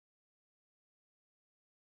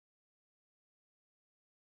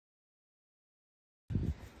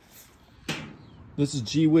This is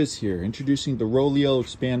G Wiz here, introducing the Rolio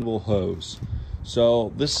expandable hose.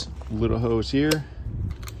 So this little hose here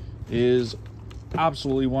is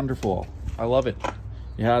absolutely wonderful. I love it.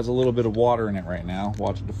 It has a little bit of water in it right now.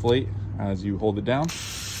 Watch it deflate as you hold it down.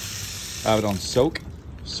 I have it on soak.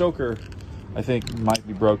 Soaker, I think, might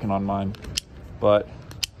be broken on mine, but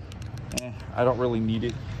I don't really need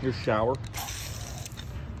it. Here's shower.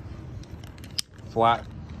 Flat.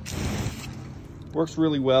 Works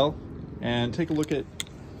really well. And take a look at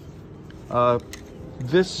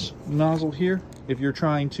this nozzle here. If you're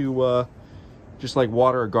trying to just like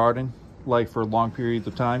water a garden, like for long periods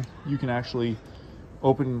of time, you can actually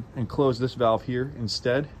open and close this valve here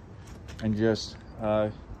instead, and just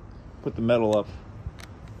put the metal up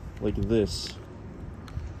like this,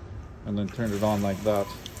 and then turn it on like that.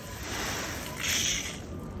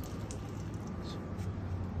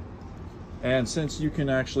 And since you can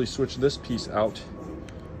actually switch this piece out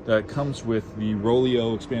that comes with the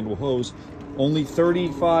Rolio expandable hose, only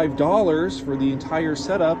 $35 for the entire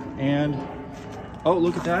setup. And oh,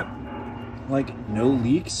 look at that, like no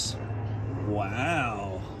leaks.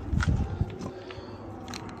 Wow.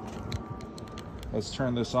 Let's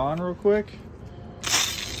turn this on real quick.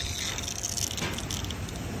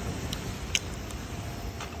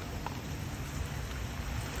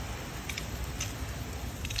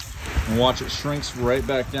 And watch, it shrinks right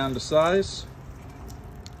back down to size.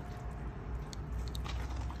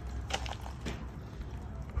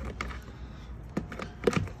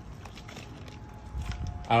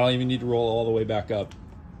 I don't even need to roll all the way back up.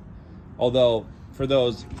 Although, for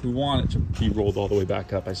those who want it to be rolled all the way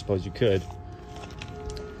back up, I suppose you could.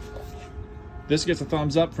 This gets a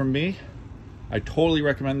thumbs up from me. I totally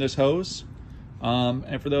recommend this hose.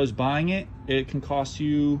 And for those buying it, it can cost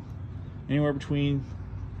you anywhere between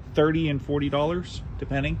 $30 and $40,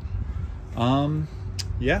 depending.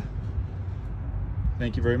 Yeah.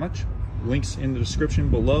 Thank you very much. Links in the description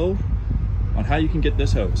below on how you can get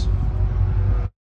this hose.